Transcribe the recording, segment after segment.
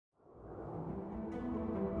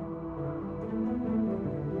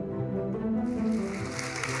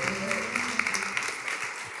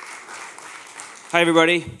Hi,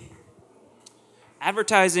 everybody.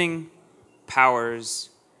 Advertising powers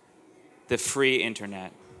the free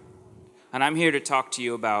internet. And I'm here to talk to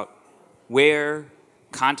you about where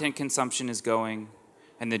content consumption is going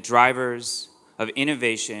and the drivers of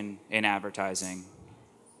innovation in advertising.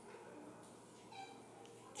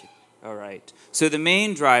 All right. So the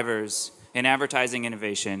main drivers in advertising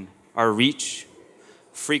innovation are reach,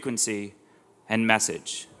 frequency, and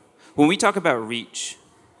message. When we talk about reach,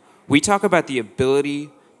 we talk about the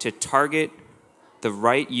ability to target the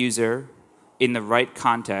right user in the right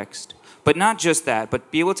context, but not just that, but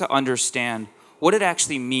be able to understand what it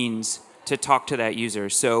actually means to talk to that user.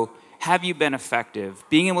 So have you been effective?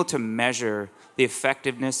 Being able to measure the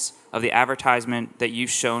effectiveness of the advertisement that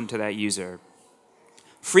you've shown to that user.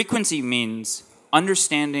 Frequency means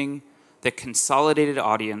understanding the consolidated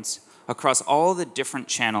audience across all the different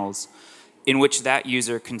channels in which that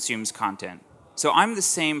user consumes content. So I'm the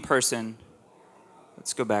same person,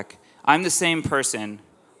 let's go back. I'm the same person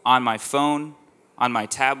on my phone, on my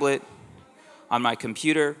tablet, on my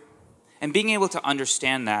computer, and being able to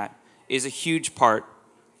understand that is a huge part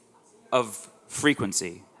of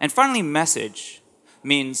frequency. And finally, message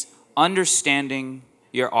means understanding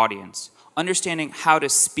your audience, understanding how to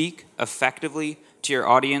speak effectively to your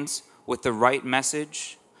audience with the right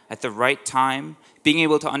message at the right time, being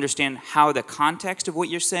able to understand how the context of what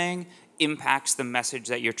you're saying impacts the message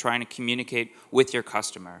that you're trying to communicate with your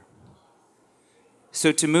customer.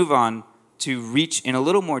 So to move on to reach in a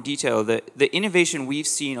little more detail, the innovation we've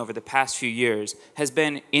seen over the past few years has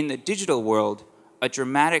been in the digital world a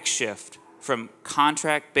dramatic shift from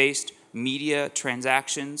contract-based media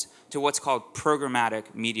transactions to what's called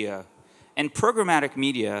programmatic media. And programmatic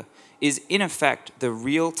media is in effect the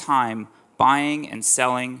real-time buying and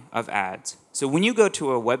selling of ads. So when you go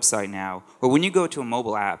to a website now, or when you go to a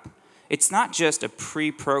mobile app, it's not just a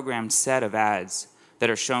pre-programmed set of ads that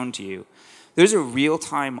are shown to you. There's a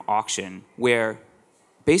real-time auction where,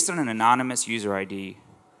 based on an anonymous user ID,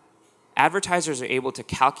 advertisers are able to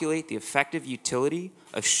calculate the effective utility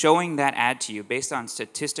of showing that ad to you based on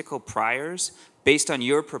statistical priors, based on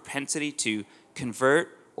your propensity to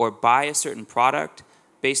convert or buy a certain product,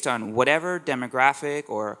 based on whatever demographic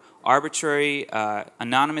or arbitrary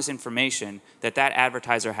anonymous information that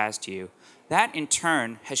advertiser has to you. That, in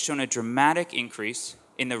turn, has shown a dramatic increase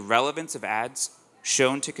in the relevance of ads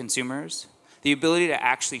shown to consumers, the ability to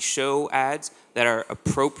actually show ads that are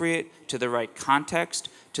appropriate to the right context,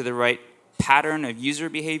 to the right pattern of user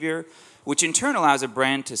behavior, which in turn allows a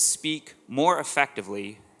brand to speak more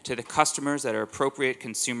effectively to the customers that are appropriate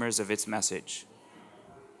consumers of its message.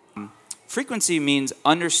 Frequency means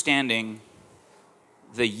understanding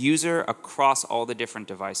the user across all the different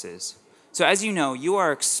devices. So as you know, you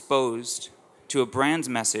are exposed to a brand's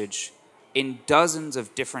message in dozens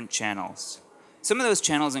of different channels. Some of those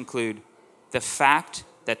channels include the fact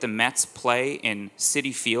that the Mets play in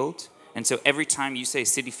Citi Field, and so every time you say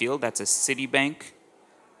Citi Field, that's a Citibank,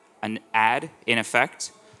 an ad in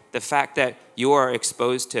effect. The fact that you are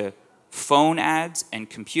exposed to phone ads and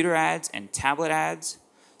computer ads and tablet ads.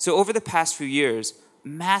 So over the past few years,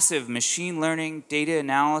 massive machine learning, data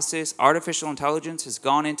analysis, artificial intelligence has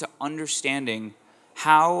gone into understanding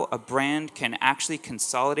how a brand can actually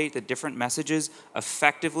consolidate the different messages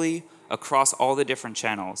effectively across all the different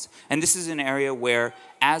channels. And this is an area where,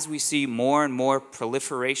 as we see more and more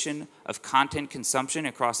proliferation of content consumption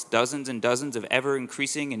across dozens and dozens of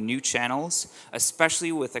ever-increasing and new channels,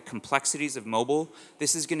 especially with the complexities of mobile,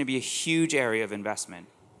 this is going to be a huge area of investment.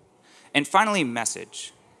 And finally,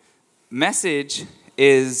 message. Message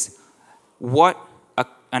is what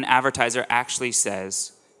an advertiser actually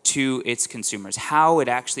says to its consumers, how it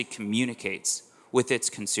actually communicates with its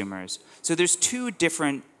consumers. So there's two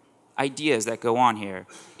different ideas that go on here.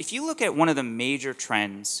 If you look at one of the major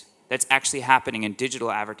trends that's actually happening in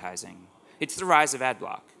digital advertising, it's the rise of ad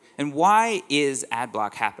block. And why is ad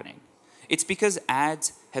block happening? It's because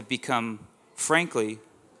ads have become, frankly,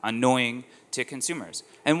 annoying to consumers.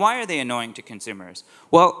 And why are they annoying to consumers?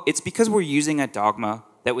 Well, it's because we're using a dogma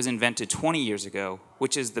that was invented 20 years ago,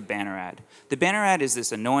 which is the banner ad. The banner ad is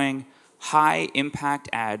this annoying, high-impact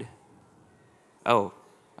ad. Oh,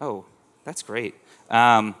 that's great.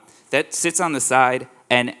 That sits on the side,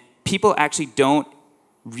 and people actually don't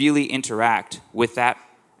really interact with that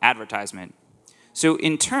advertisement. So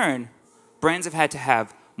in turn, brands have had to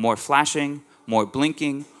have more flashing, more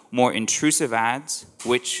blinking, more intrusive ads,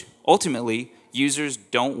 which ultimately users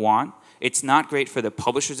don't want. It's not great for the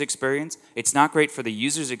publisher's experience. It's not great for the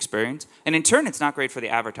user's experience. And in turn, it's not great for the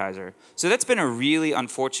advertiser. So that's been a really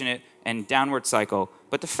unfortunate and downward cycle.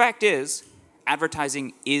 But the fact is,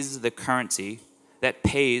 advertising is the currency that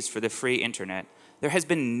pays for the free internet. there has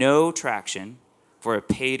been no traction for a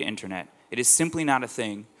paid internet. It is simply not a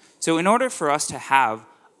thing. So in order for us to have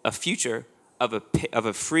a future of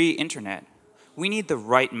a free internet, we need the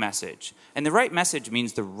right message. And the right message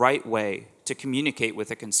means the right way to communicate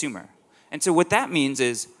with a consumer. And so what that means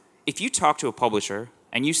is, if you talk to a publisher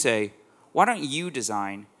and you say, why don't you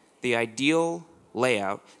design the ideal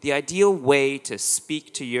layout, the ideal way to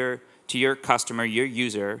speak to your customer, your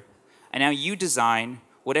user, and now you design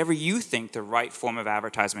whatever you think the right form of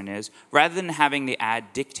advertisement is, rather than having the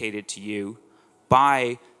ad dictated to you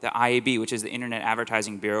by the IAB, which is the Internet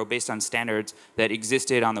Advertising Bureau, based on standards that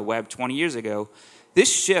existed on the web 20 years ago.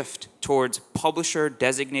 This shift towards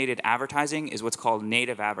publisher-designated advertising is what's called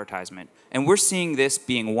native advertisement. And we're seeing this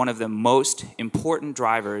being one of the most important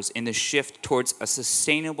drivers in the shift towards a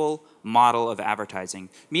sustainable model of advertising,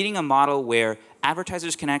 meaning a model where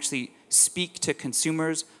advertisers can actually speak to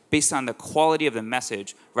consumers based on the quality of the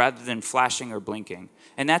message rather than flashing or blinking.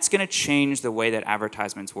 And that's going to change the way that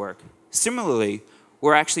advertisements work. Similarly,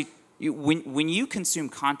 when you consume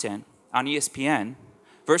content on ESPN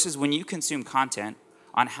versus when you consume content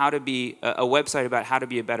on how to be a website about how to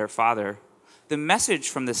be a better father, the message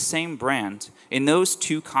from the same brand in those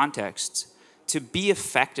two contexts to be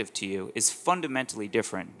effective to you is fundamentally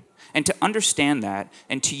different. And to understand that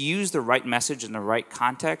and to use the right message in the right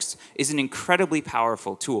context is an incredibly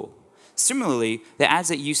powerful tool. Similarly, the ads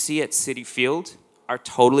that you see at Citi Field are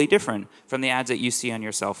totally different from the ads that you see on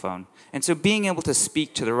your cell phone. And so being able to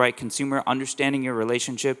speak to the right consumer, understanding your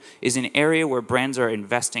relationship, is an area where brands are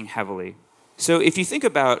investing heavily. So if you think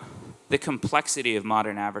about the complexity of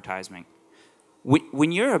modern advertising,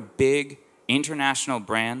 when you're a big international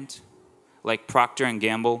brand like Procter &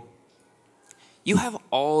 Gamble, you have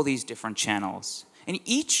all these different channels. And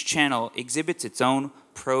each channel exhibits its own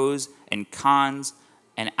pros and cons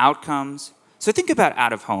and outcomes. So think about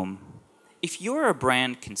out-of-home. If you're a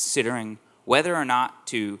brand considering whether or not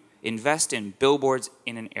to invest in billboards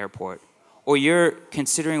in an airport, or you're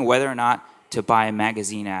considering whether or not to buy a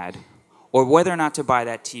magazine ad, or whether or not to buy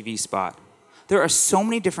that TV spot, there are so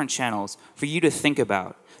many different channels for you to think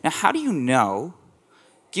about. Now, how do you know,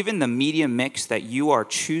 given the media mix that you are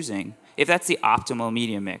choosing, if that's the optimal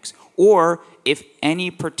media mix, or if any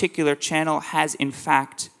particular channel has in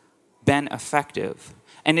fact been effective?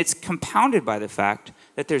 And it's compounded by the fact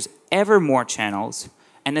that there's ever more channels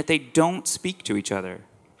and that they don't speak to each other.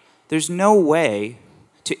 There's no way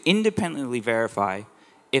to independently verify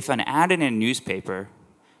if an ad in a newspaper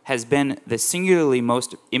has been the singularly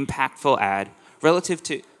most impactful ad relative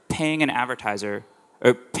to paying an advertiser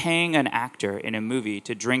or paying an actor in a movie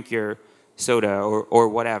to drink your soda or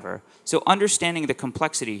whatever. So understanding the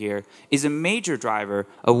complexity here is a major driver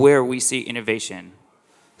of where we see innovation.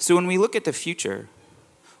 So when we look at the future,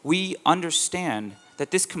 we understand that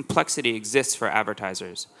this complexity exists for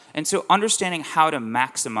advertisers. And so understanding how to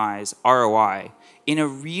maximize ROI in a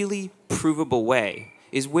really provable way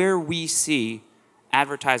is where we see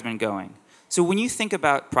advertisement going. So when you think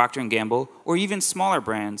about Procter & Gamble or even smaller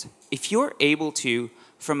brands, if you're able to,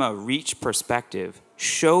 from a reach perspective,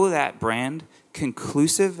 show that brand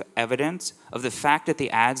conclusive evidence of the fact that the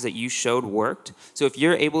ads that you showed worked, so if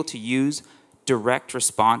you're able to use direct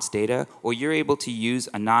response data, or you're able to use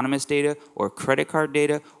anonymous data or credit card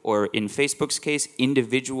data, or in Facebook's case,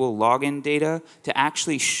 individual login data to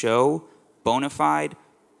actually show bona fide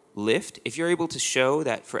lift, if you're able to show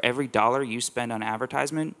that for every dollar you spend on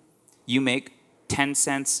advertisement, you make 10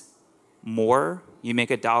 cents more, you make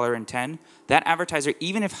 $1.10, that advertiser,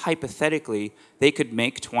 even if hypothetically they could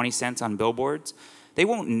make 20 cents on billboards, they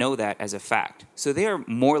won't know that as a fact. So they are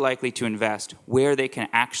more likely to invest where they can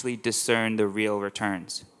actually discern the real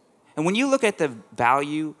returns. And when you look at the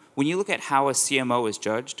value, when you look at how a CMO is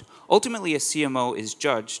judged, ultimately a CMO is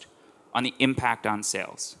judged on the impact on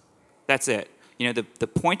sales. That's it. You know, the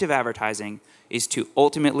point of advertising is to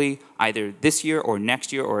ultimately, either this year or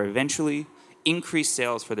next year or eventually, increase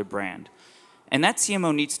sales for the brand. And that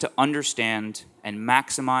CMO needs to understand and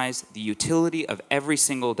maximize the utility of every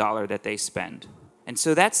single dollar that they spend. And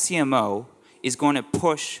so that CMO is going to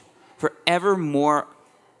push for ever more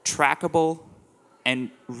trackable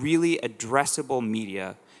and really addressable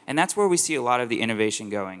media. And that's where we see a lot of the innovation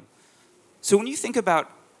going. So when you think about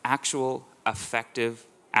actual effective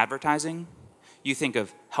advertising, you think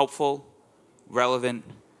of helpful, relevant,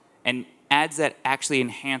 and ads that actually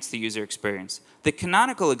enhance the user experience. The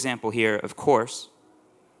canonical example here, of course,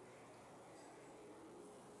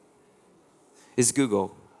 is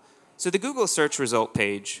Google. So the Google search result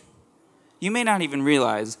page, you may not even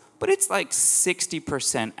realize, but it's like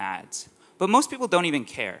 60% ads. But most people don't even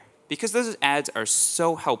care because those ads are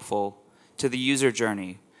so helpful to the user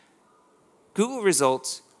journey. Google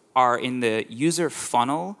results are in the user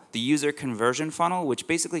funnel, the user conversion funnel, which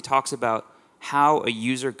basically talks about how a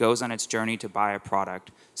user goes on its journey to buy a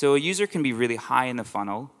product. So a user can be really high in the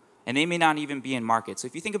funnel, and they may not even be in market. So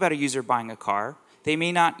if you think about a user buying a car, they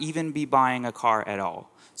may not even be buying a car at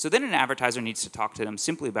all. So then an advertiser needs to talk to them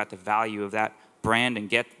simply about the value of that brand and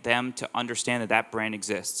get them to understand that that brand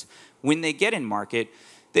exists. When they get in market,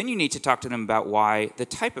 then you need to talk to them about why the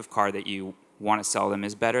type of car that you want to sell them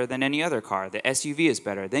is better than any other car. The SUV is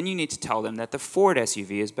better. Then you need to tell them that the Ford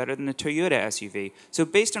SUV is better than the Toyota SUV. So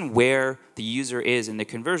based on where the user is in the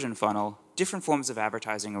conversion funnel, different forms of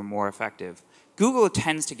advertising are more effective. Google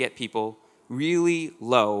tends to get people really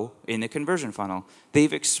low in the conversion funnel.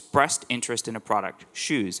 They've expressed interest in a product,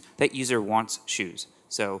 shoes. That user wants shoes.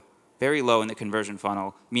 So very low in the conversion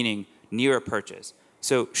funnel, meaning near a purchase.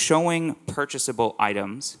 So showing purchasable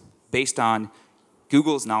items based on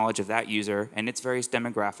Google's knowledge of that user and its various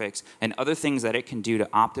demographics and other things that it can do to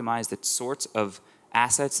optimize the sorts of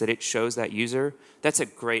assets that it shows that user, that's a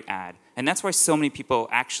great ad. And that's why so many people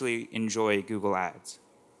actually enjoy Google Ads.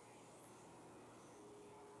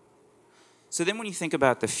 So then when you think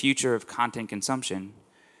about the future of content consumption,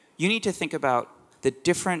 you need to think about the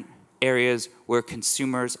different areas where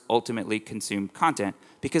consumers ultimately consume content,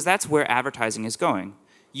 because that's where advertising is going.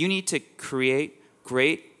 You need to create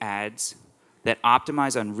great ads that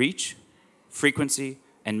optimize on reach, frequency,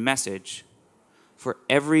 and message for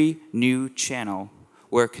every new channel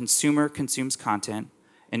where a consumer consumes content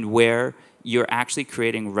and where you're actually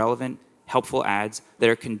creating relevant, helpful ads that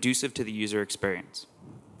are conducive to the user experience.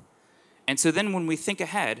 And so then when we think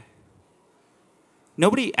ahead,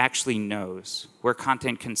 nobody actually knows where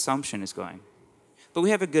content consumption is going, but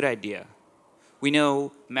we have a good idea. We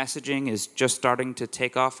know messaging is just starting to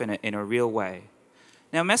take off in a real way.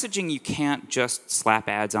 Now, messaging, you can't just slap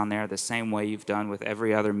ads on there the same way you've done with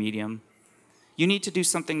every other medium. You need to do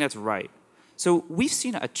something that's right. So we've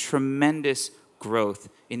seen a tremendous growth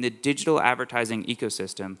in the digital advertising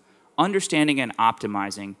ecosystem, understanding and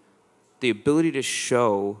optimizing the ability to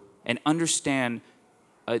show and understand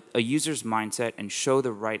a user's mindset and show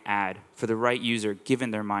the right ad for the right user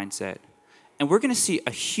given their mindset. And we're going to see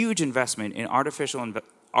a huge investment in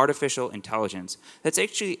artificial intelligence that's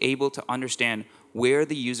actually able to understand where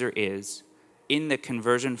the user is in the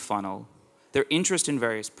conversion funnel, their interest in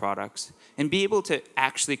various products, and be able to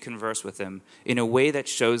actually converse with them in a way that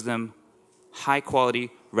shows them high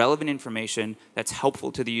quality, relevant information that's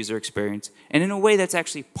helpful to the user experience, and in a way that's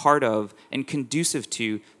actually part of and conducive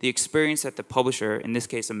to the experience that the publisher, in this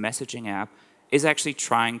case a messaging app, is actually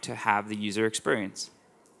trying to have the user experience.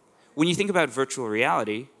 When you think about virtual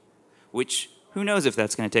reality, which who knows if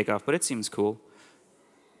that's going to take off, but it seems cool,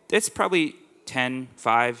 it's probably 10,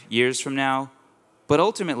 5 years from now, but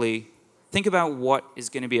ultimately, think about what is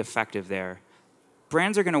going to be effective there.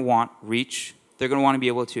 Brands are going to want reach. They're going to want to be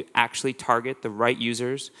able to actually target the right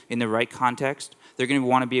users in the right context. They're going to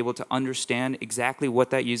want to be able to understand exactly what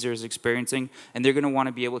that user is experiencing, and they're going to want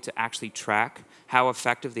to be able to actually track how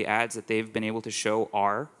effective the ads that they've been able to show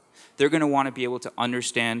are. They're going to want to be able to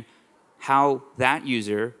understand how that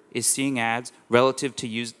user is seeing ads relative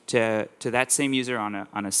to that same user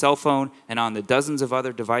on a cell phone and on the dozens of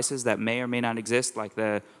other devices that may or may not exist, like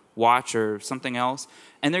the watch or something else.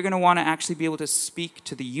 And they're going to want to actually be able to speak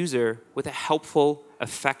to the user with a helpful,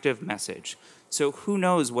 effective message. So who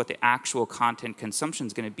knows what the actual content consumption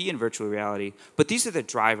is going to be in virtual reality, but these are the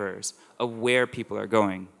drivers of where people are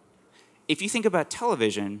going. If you think about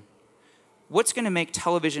television, what's going to make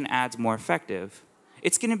television ads more effective?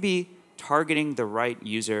 It's going to be targeting the right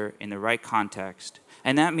user in the right context.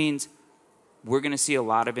 And that means we're going to see a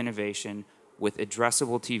lot of innovation with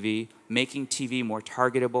addressable TV, making TV more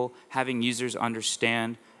targetable, having users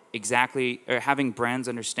understand exactly, or having brands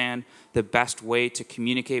understand the best way to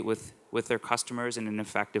communicate with their customers in an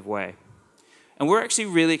effective way. And we're actually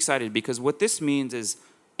really excited because what this means is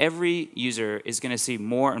every user is going to see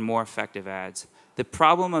more and more effective ads. The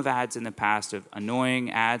problem of ads in the past, of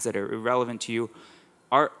annoying ads that are irrelevant to you,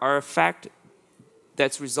 are a fact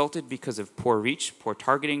that's resulted because of poor reach, poor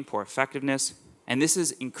targeting, poor effectiveness, and this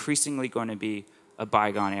is increasingly going to be a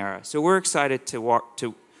bygone era. So we're excited to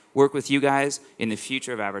work with you guys in the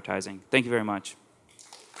future of advertising. Thank you very much.